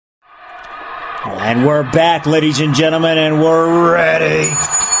And we're back, ladies and gentlemen, and we're ready.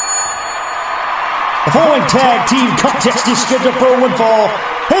 The following tag team contest is scheduled for one fall,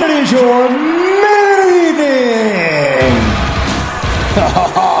 and it is your main event.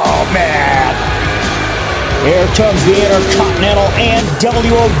 Oh, man. Here comes the Intercontinental and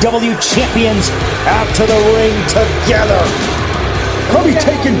WOW champions out to the ring together. I'll be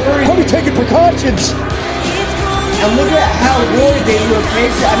taking precautions. And look at how worried they were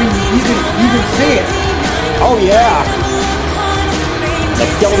facing. I mean, you can see it. Oh, yeah. The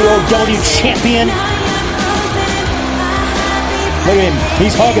WOW champion. Look at him.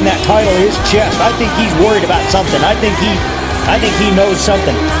 He's hugging that title to his chest. I think he's worried about something. I think he knows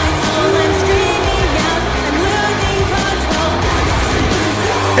something.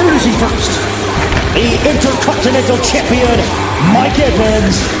 Introducing first, the Intercontinental Champion, Mike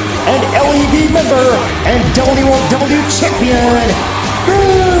Edmonds, and LEV member and WOW champion,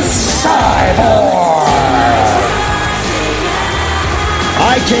 the Cyborg.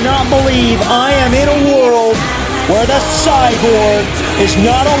 I cannot believe I am in a world where the Cyborg is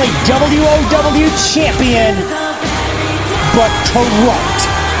not only WOW champion, but corrupt.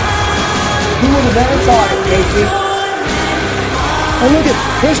 Who would have ever thought it, Casey? And look at,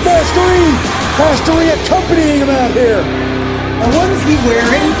 here's Master E. Master E accompanying him out here. And what is he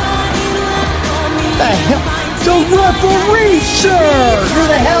wearing? The hell? The referee shirt! Who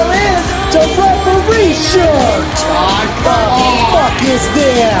the hell is? The referee shirt! God, What the fuck is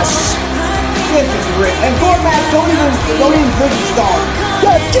this? This is rich. And Gormack, don't even put the star.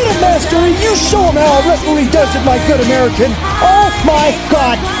 God, get it, Master E! You show him how a referee does it, my good American! Oh my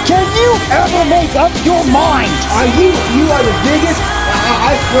God! Can you ever make up your mind? You are the biggest,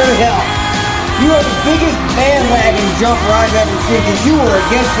 I swear to hell, you are the biggest bandwagon jumper I've ever seen, because you were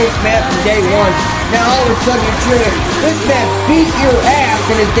against this man from day one. Now all of a sudden you're cheering. This man beat your ass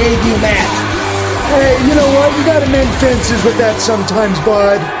in his debut match. Hey, you know what? You gotta mend fences with that sometimes,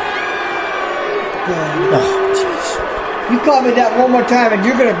 bud. Oh, jeez. You call me that one more time and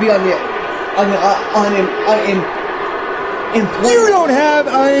you're gonna be You don't have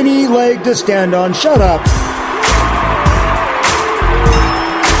any leg to stand on. Shut up.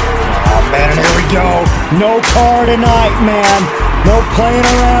 Oh, man, and here we go. No car tonight, man. No playing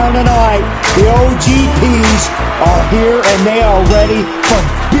around tonight. The OGPs are here and they are ready for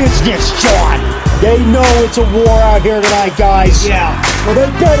business, John. They know it's a war out here tonight, guys. Yeah. Well, they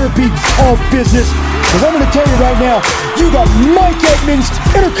better be all business. Because I'm going to tell you right now, you got Mike Edmonds,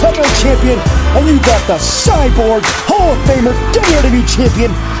 Intercontinental Champion, and you got the Cyborg, Hall of Famer, WWE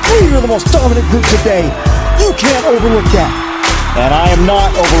Champion, leader of the most dominant group today. You can't overlook that. And I am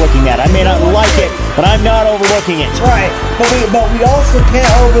not overlooking that. I may not like it, but I'm not overlooking it. Right, but we also can't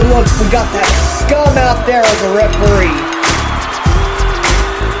overlook we got that scum out there as a referee.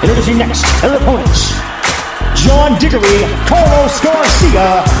 Introducing next, their opponents. John Diggory, Carlos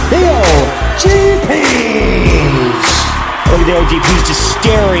Garcia, the OGPs. Look at the OGPs just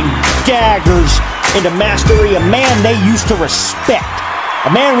staring daggers into Mastery, a man they used to respect.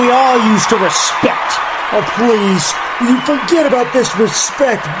 A man we all used to respect. Oh, please, you forget about this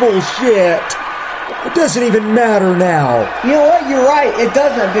respect bullshit. It doesn't even matter now. You know what? You're right. It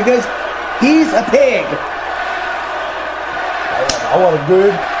doesn't, because he's a pig. I want a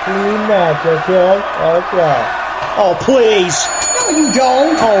good, clean match, okay? Okay. Oh, please. No, you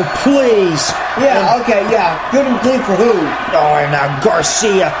don't. Oh, please. Yeah, okay, yeah. Good and clean for who? Oh, and now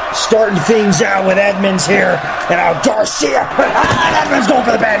Garcia starting things out with Edmonds here. And now Garcia. Edmonds going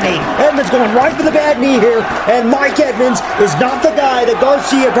for the bad knee. Edmonds going right for the bad knee here. And Mike Edmonds is not the guy that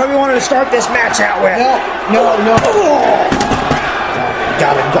Garcia probably wanted to start this match out with. No. Oh.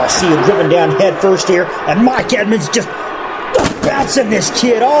 Got it. Garcia driven down head first here. And Mike Edmonds just bouncing this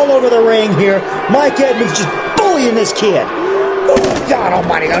kid all over the ring here. Mike Edmonds just bullying this kid. Oh, God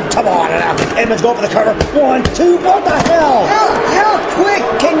almighty, come on now. Edmonds going for the cover. 1, 2, what the hell? How quick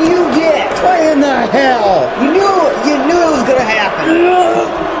can you get? What in the hell? You knew it was gonna happen.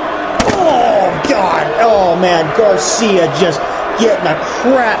 Oh, God. Oh, man, Garcia just getting the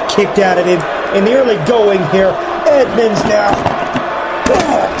crap kicked out of him in the early going here. Edmonds now.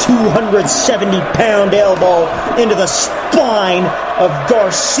 270-pound elbow into the spine of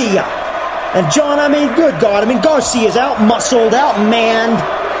Garcia. And John, I mean, good God, I mean, Garcia's out-muscled, out-manned.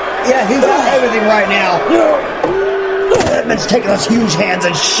 Yeah, he's got everything right now. Edmonds taking those huge hands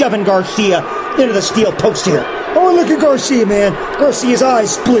and shoving Garcia into the steel post here. Oh, look at Garcia, man. Garcia's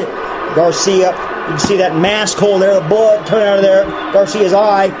eyes split. Garcia, you can see that mask hole there, the blood coming out of there. Garcia's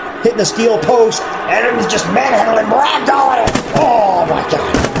eye hitting the steel post. And Edmonds just manhandling, ragdolling it. Oh, my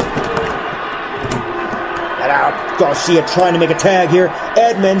God. And out Garcia trying to make a tag here.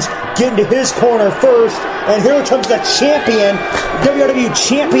 Edmonds getting to his corner first. And here comes the champion, WWE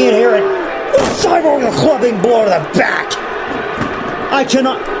champion here. And Cyborg with a clubbing blow to the back.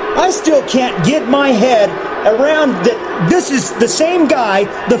 I still can't get my head around that this is the same guy,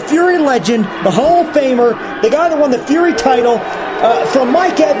 the Fury legend, the Hall of Famer, the guy that won the Fury title from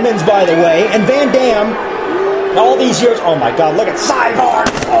Mike Edmonds, by the way, and Van Dam. All these years, oh my God, look at Cyborg.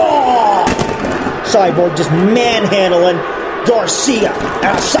 Oh! Cyborg just manhandling Garcia.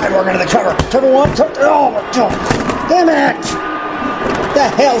 Cyborg into the cover. Cover one. Oh, damn it. What the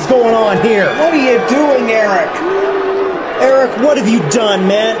hell's going on here? What are you doing, Eric? Eric, what have you done,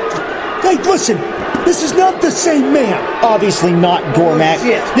 man? Hey, listen, this is not the same man. Obviously not, Gormac.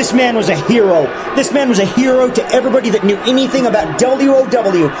 Oh, this man was a hero. This man was a hero to everybody that knew anything about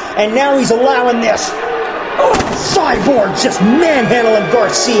WOW, and now he's allowing this. Oh, Cyborg just manhandling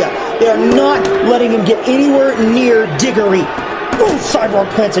Garcia. They are not letting him get anywhere near Diggory. Oh, Cyborg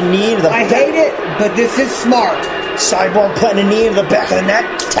plants a knee into the back. I hate it, but this is smart. Cyborg planting a knee into the back of the neck.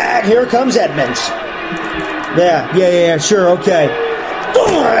 Tag, here comes Edmonds. Yeah, sure, okay.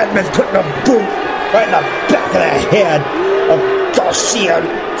 Oh, Edmonds putting a boot right in the back of the head of Garcia.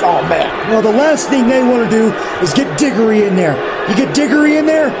 Oh, man. Well, the last thing they want to do is get Diggory in there. You get Diggory in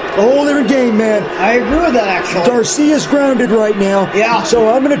there, a whole different game, man. I agree with that, actually. Garcia's grounded right now. Yeah. So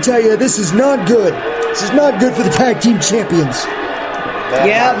I'm going to tell you, this is not good. This is not good for the tag team champions.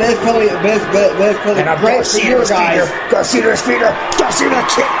 Yeah, that's probably great for your guys. Garcia to his feet. Garcia with a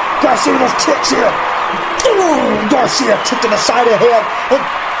kick. Garcia with those kicks here. Garcia kick to the side of the head.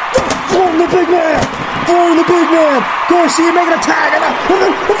 Throwing the big man. Garcia making a tag.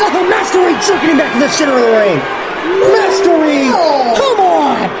 What the hell? Master Reed jerking him back to the center of the ring. Master Reed. Come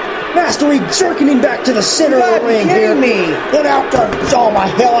on. Master Reed jerking him back to the center of the ring here. Me. Then out there. Oh my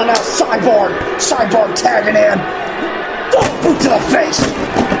hell. And now Cyborg tagging in. Boot to the face.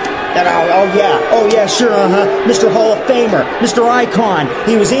 And oh yeah, sure, Mr. Hall of Famer, Mr. Icon.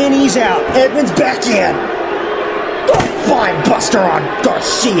 He was in, he's out. Edmonds back in. Fine buster on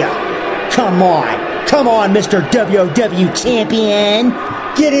Garcia. Come on, Mr. WW Champion.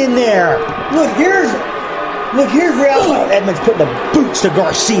 Get in there. Look, here's reality. Edmonds putting the boots to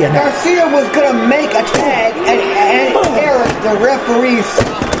Garcia now. Garcia was gonna make a tag, and Eric, the referee,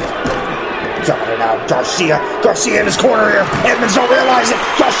 stopped it. Dropping out Garcia in his corner here. Edmonds don't realize it.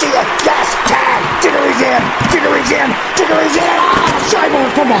 Garcia, yes, tag. Diggory's in.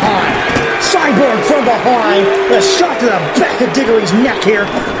 Cyborg from behind. A shot to the back of Diggory's neck here,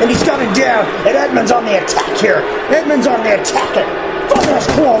 and he's got it down. And Edmonds on the attack here. Thunderous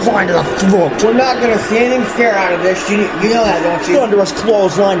clothesline to the throat. We're not going to see anything fair out of this. You know that, don't you? Thunderous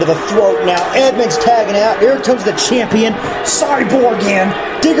clothesline to the throat now. Edmonds tagging out. Here comes the champion. Cyborg in.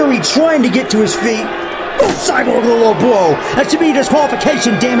 Diggory trying to get to his feet. Oh, Cyborg with a low blow. That should be a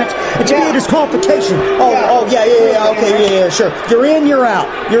disqualification, damn it. It should be a disqualification. Yeah, okay, sure. You're in, you're out.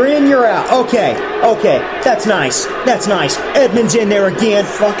 Okay. That's nice. Edmonds in there again.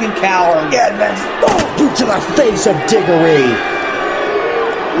 Fucking coward. Edmonds. Oh, boot to the face of Diggory.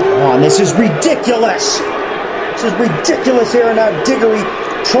 Oh, and this is ridiculous. Here. Now Diggory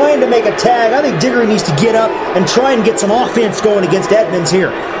trying to make a tag. I think Diggory needs to get up and try and get some offense going against Edmonds here.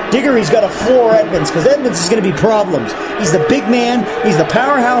 Diggory's got to floor Edmonds because Edmonds is going to be problems. He's the big man. He's the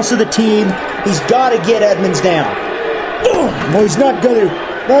powerhouse of the team. He's got to get Edmonds down. No, he's not going to.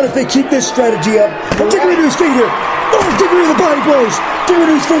 Not if they keep this strategy up. Diggory to his feet here. Diggory the body blows. Diggory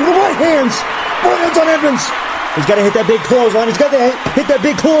to his feet. The right hands on Edmonds. He's got to hit that big clothesline. He's got to hit that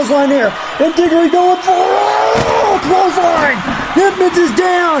big clothesline there. And Diggory going for clothesline. Edmonds is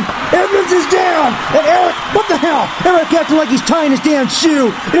down. And Eric, what the hell? Eric acting like he's tying his damn shoe.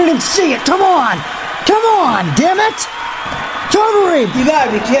 He didn't even see it. Come on, damn it. Cover him. You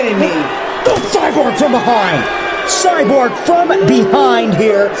gotta be kidding me. Cyborg from behind.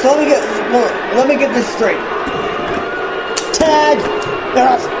 Here. So let me get this straight. Tag.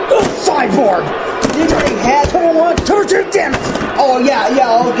 Cyborg. Diggory had Cover two, damn it! Oh yeah,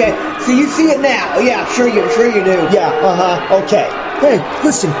 okay. So you see it now? Yeah, sure you do. Yeah, okay. Hey,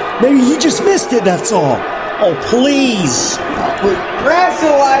 listen, maybe he just missed it. That's all. Oh, please.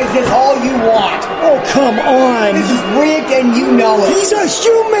 Rationalize this all you want. Oh, come on. This is rigged and you know it. He's a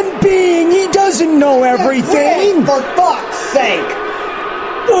human being. He doesn't know everything. For fuck's sake.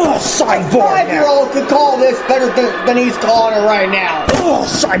 Oh, Cyborg. A 5-year-old could call this better than he's calling it right now. Oh,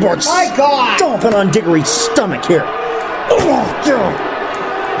 Cyborg. My God. Stomping on Diggory's stomach here. Oh,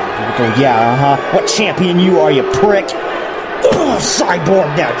 yeah, What champion you are, you prick. Oh,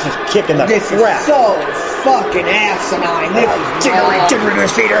 Cyborg now just kicking the crap. This is so fucking asinine. This is Diggory to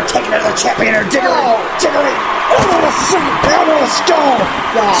his feet here, taking it to the champion here. Diggory. Elbow to the skull.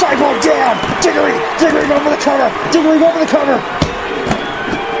 Cyborg down. Diggory going for the cover. Diggory going for the cover.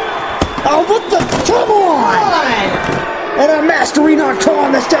 Oh, what the? Come on! And a Mastery not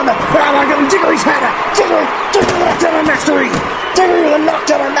calling this down the... Diggory's had it. Diggory knocked down on Mastery. Diggory with a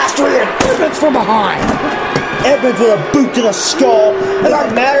knockdown on Mastery. And Edmonds from behind. Edmonds with a boot to the skull. And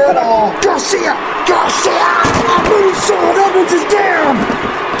Doesn't matter at all. Garcia! Moonsault! Edmonds is down!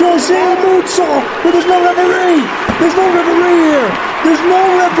 Garcia moonsault! But there's no referee! There's no referee here! There's no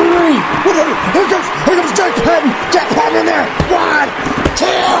referee! Here comes Jack Patton! Jack Patton in there! 1, 2...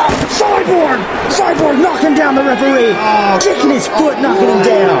 Cyborg knocking down the referee! Kicking his foot, knocking him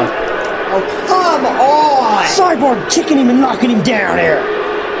down! Oh, come on! Cyborg kicking him and knocking him down here!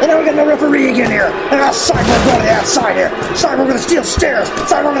 And now we got no referee again here! And now Cyborg going to the outside here! Cyborg gonna steal stairs!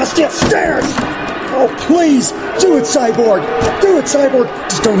 Oh, please! Do it, Cyborg!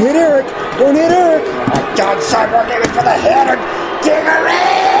 Just don't hit Eric! Oh my God, Cyborg aiming for the head of Diggory!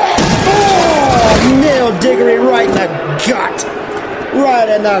 Oh! Nailed Diggory right in the gut! Right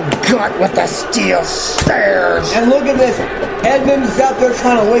in the gut with the steel stairs! And look at this. Edmonds is out there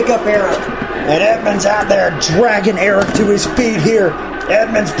trying to wake up Eric. And Edmonds out there dragging Eric to his feet here.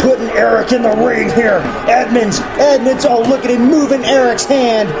 Edmonds putting Eric in the ring here. Edmonds, oh, look at him moving Eric's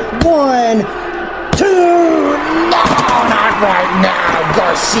hand. 1, 2, no, not right now.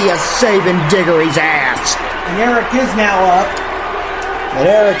 Garcia saving Diggory's ass. And Eric is now up.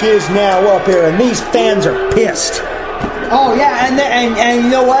 Here, and these fans are pissed. Oh, yeah, and you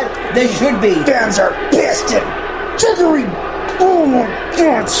know what? They should be. Fans are pissed at Diggory. Oh, my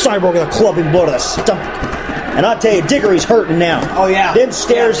God. Cyborg with a clubbing blow to the stomach. And I'll tell you, Diggory's hurting now. Oh, yeah. Them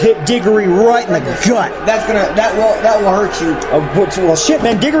stairs hit Diggory right in the gut. That will hurt you. Well, shit,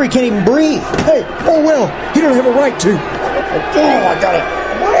 man, Diggory can't even breathe. Hey, oh, well, he don't have a right to. Oh, I got it.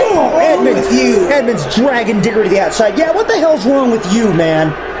 Edmonds dragging Diggory to the outside. Yeah, what the hell's wrong with you,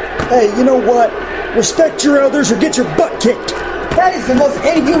 man? Hey, you know what? Respect your elders or get your butt kicked. That is the most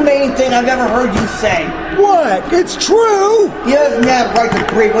inhumane thing I've ever heard you say. What? It's true! He doesn't have right to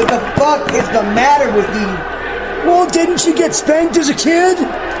breathe. What the fuck is the matter with you? Well, didn't you get spanked as a kid?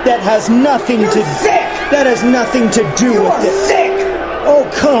 That has nothing You're sick! That has nothing to do You with are it. sick! Oh,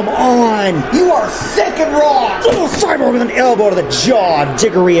 come on! You are sick and wrong! Little Cyborg with an elbow to the jaw,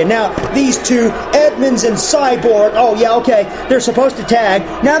 Diggory. And now these two, Edmonds and Cyborg, oh yeah, okay, they're supposed to tag.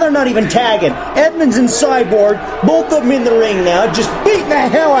 Now they're not even tagging. Edmonds and Cyborg, both of them in the ring now, just beating the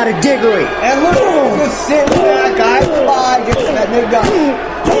hell out of Diggory. And look at just sitting back, I just letting it go.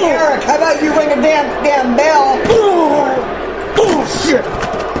 Hey, Eric, how about you ring a damn bell? Oh, shit!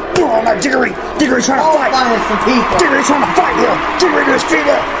 Oh, now Diggory's trying to fight. Find some people. Diggory's trying to fight here. Diggory to his feet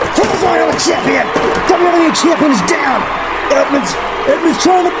here. Clothesline on the champion. WWE champion is down. Edmonds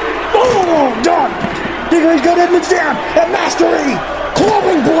trying to... Oh, done. Diggory's got Edmonds down. And Mastery.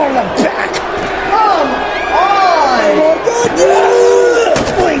 Clubbing blow to the back. Come on. Oh, God, yeah.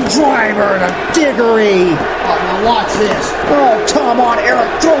 Fling driver to Diggory. Oh, now watch this. Oh, come on, Eric.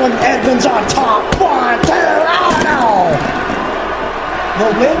 Throwing Edmonds on top. 1, 2, oh, no.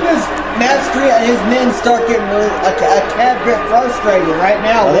 But when does Mastery and his men start getting a tad bit frustrated right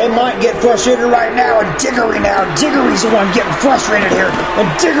now? Well, they might get frustrated right now, and Diggory's the one getting frustrated here. And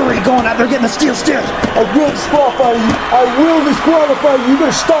Diggory going out there getting the steel stairs. I will disqualify you. You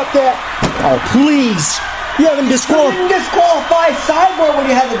better stop that. Oh, please. You haven't disqualified. You didn't disqualify Cyborg when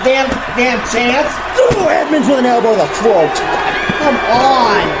you had the damn chance. Oh, Edmonds with an elbow to the throat.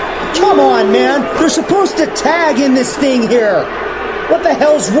 Come on, man. They're supposed to tag in this thing here. What the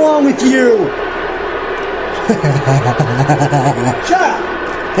hell's wrong with you? Shut up!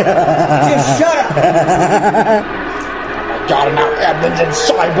 Just shut up! Got him out. Edmonds and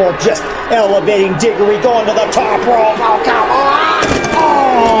Cyborg just elevating Diggory, going to the top rope. Oh, come on!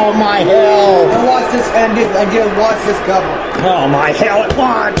 Oh, my hell! And watch this, and just watch this cover. Oh, my hell!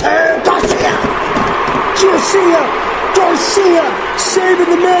 1, 2, Garcia saving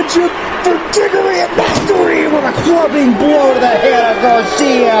the matchup for Diggory and Mastery with a clubbing blow to the head of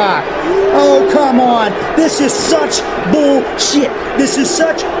Garcia. Oh, come on. This is such bullshit. This is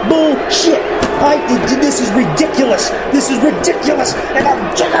ridiculous. And now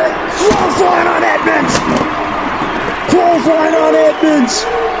Diggory clothesline on Edmonds.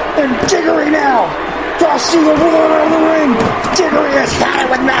 And Diggory now. Garcia rolling around the ring. Diggory has had it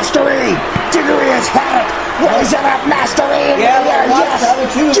with Mastery. Raise it up, Mastery. Yeah, yes.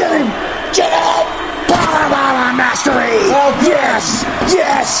 Get him. Powerbomb on Mastery. Oh, yes.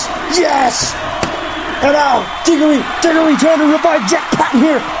 And now Diggory trying to revive Jack Patton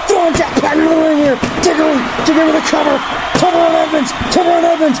here. Throw throwing that pad in the ring here. Diggery with a cover. Cover on Evans. 1,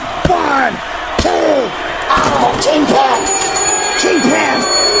 2. Oh, Kingpin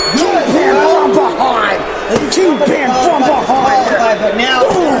from behind. Kingpin from behind here. But now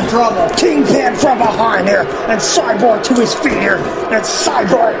we're in trouble. Kingpin from behind here. And Cyborg to his feet here. And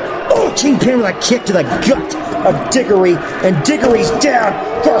Cyborg. Oh, Kingpin with a kick to the gut of Diggery. And Diggery's down.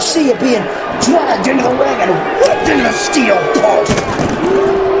 Garcia being dragged into the ring and whipped into the steel post.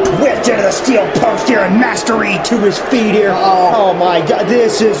 Whipped into the steel post here. And Master E to his feet here. Oh my God.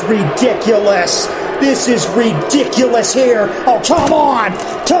 This is ridiculous. This is ridiculous here. Oh, come on.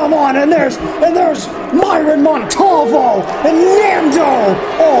 And there's Myron Montalvo and Nando.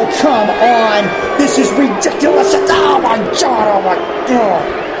 Oh, come on. This is ridiculous. Oh my God.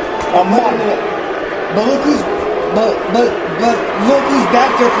 But look who's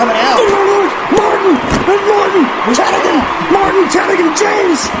back there coming out. Martin, Chadigan,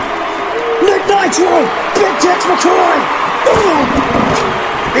 James, Nick Nitro, Big Tex McCoy.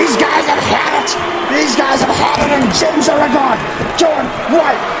 These guys have had it. And James Oregon going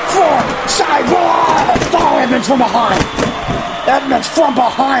right for Cyborg. Oh, Edmonds from behind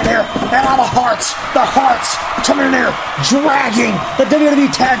here. And all the Hearts coming in there, dragging the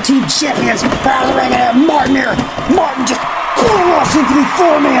WWE Tag Team Champions out of the ring. And Martin here. Martin just walks into the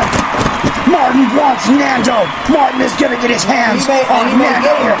 4-man. Martin wants Nando. Martin is going to get his hands on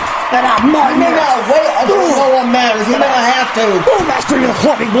Nando here. And Martin may not wait until no one matters. He may not have to. Oh, Master E with a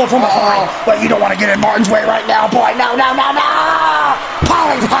clubbing blow from behind. But you don't want to get in Martin's way right now, boy. No.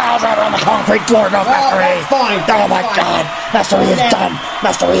 Piling piles out on the concrete floor. No, Master E. Fine. Oh, my God. Master E is done.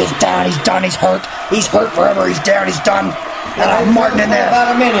 Master E is down. He's done. He's hurt. He's hurt forever. He's down. He's done. And Martin in there.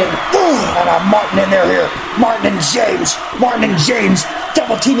 About a minute. And Martin in there here. Martin and James.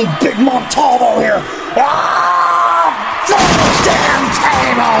 Double teaming Big Montalvo here. Damn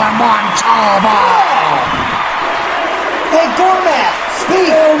table and Montalvo. Hey, Gourmet,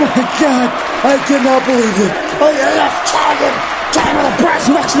 speak. Oh my God, I cannot believe it. Oh yeah, that's Chadigan with a brass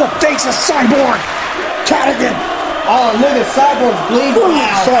next to the face of Cyborg. Chadigan. Oh, look at Cyborg's bleeding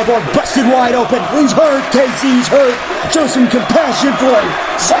now. Cyborg busted wide open. He's hurt, Casey. He's hurt. Show some compassion for him.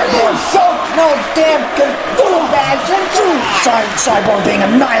 Cyborg. No damn compassion. Cyborg being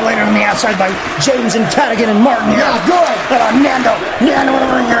annihilated on the outside by James and Chadigan and Martin here. Yeah, good. And Nando in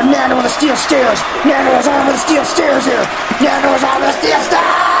the ring here. Nando with the steel stairs. Nando is on with the steel stairs here. Nando is on with the steel stairs.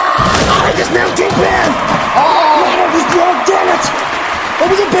 Oh, he just nailed Kingpin. Oh, Nando just broke. Damn it. It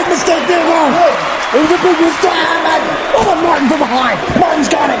was a big mistake there, Ron. It was a big mistake. Oh, Martin from behind.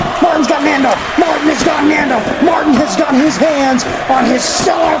 Martin's got it. Martin's got Nando. Martin has got Nando. Martin has got his hands on his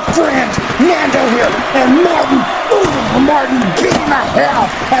sellout friend, Nando here. And Martin beating the hell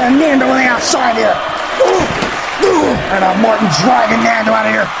out of Nando on the outside here. And Martin driving Nando out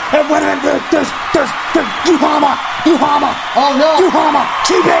of here. And wait a minute, there's Yuhama. Oh, no. Yuhama,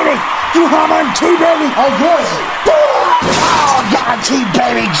 T-Baby. Yuhama and T-Baby. Oh, good. Oh, God,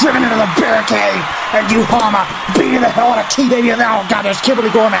 T-Baby driven into the barricade. And Yuhama beating the hell out of T-Baby. And oh, God, there's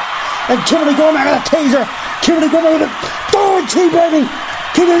Kimberly Gourmet. And Kimberly Gourmet with a taser. Kimberly Gourmet with a... Oh, T-Baby.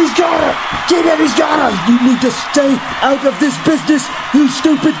 T-Baby's got her. T-Baby's got her. You need to stay out of this business, you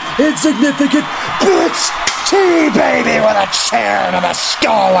stupid, insignificant bitch. T-Baby with a chair to the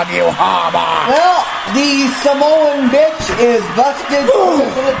skull of Yuhama. Well, the Samoan bitch is busted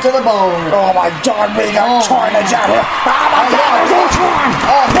to the bone. Oh my God, we got carnage out here. Oh my God,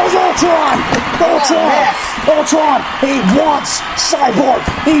 there's Ultron. He wants Cyborg.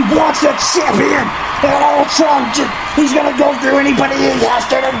 He wants the champion. And Ultron, he's gonna go through anybody he has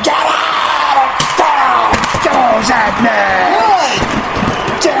to get out. Down goes Edmonds.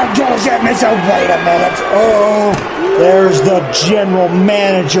 Down goes Edmonds. Oh, wait a minute. Oh, there's the general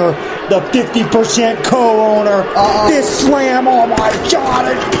manager, the 50% co-owner. This slam, oh my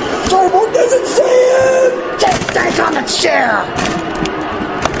God. Cyborg doesn't see him. Can't stake on the chair.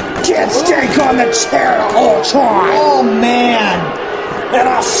 Can't stake on the chair to Ultron. Oh, man. And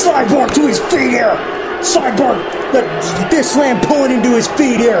Cyborg to his feet here. Cyborg, this slam pulling him to his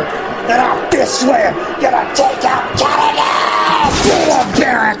feet here. And this slam gonna take out Chadigan. Through the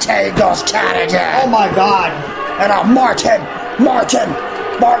barricade goes Chadigan. Oh my God. And Martin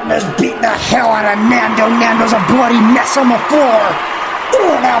is beating the hell out of Nando. Nando's a bloody mess on the floor.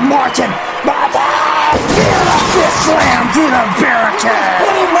 Now Martin, this slam through the barricade.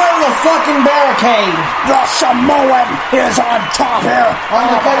 Put him right in the fucking barricade. The Samoan is on top here. I'm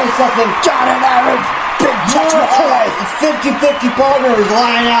gonna tell you something. Got it out. Big Tex McCoy. 50-50 partner is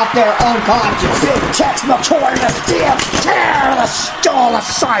lying out there unconscious. Big Tex McCoy, the steel tear to the skull of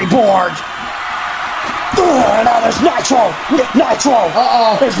Cyborg. Now there's Nitro. Nick Nitro.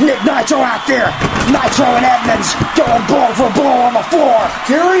 There's Nick Nitro out there. Nitro and Edmonds going blow for blow on the floor.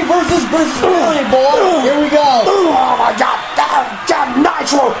 Fury versus Billy, boy. Here we go. Oh my God. Got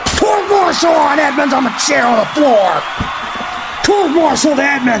Nitro. Court Marshall on Edmonds on the chair on the floor. Court Marshall to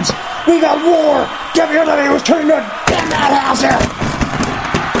Edmonds. We got war. WWE was turning to damn madhouse here.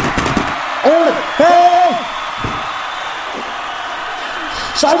 Hey!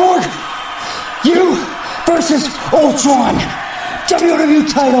 Cyborg, you versus Ultron. WWE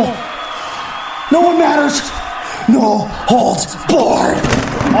title. No one matters. No holds barred.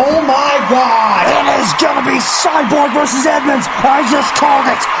 Oh my God. It is gonna be Cyborg versus Edmonds. I just called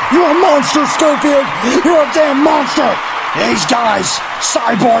it. You're a monster, Schofield. You're a damn monster. These guys,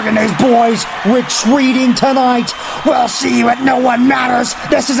 Cyborg and his boys, retreating tonight. We'll see you at No One Matters.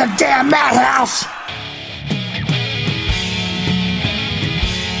 This is a damn madhouse.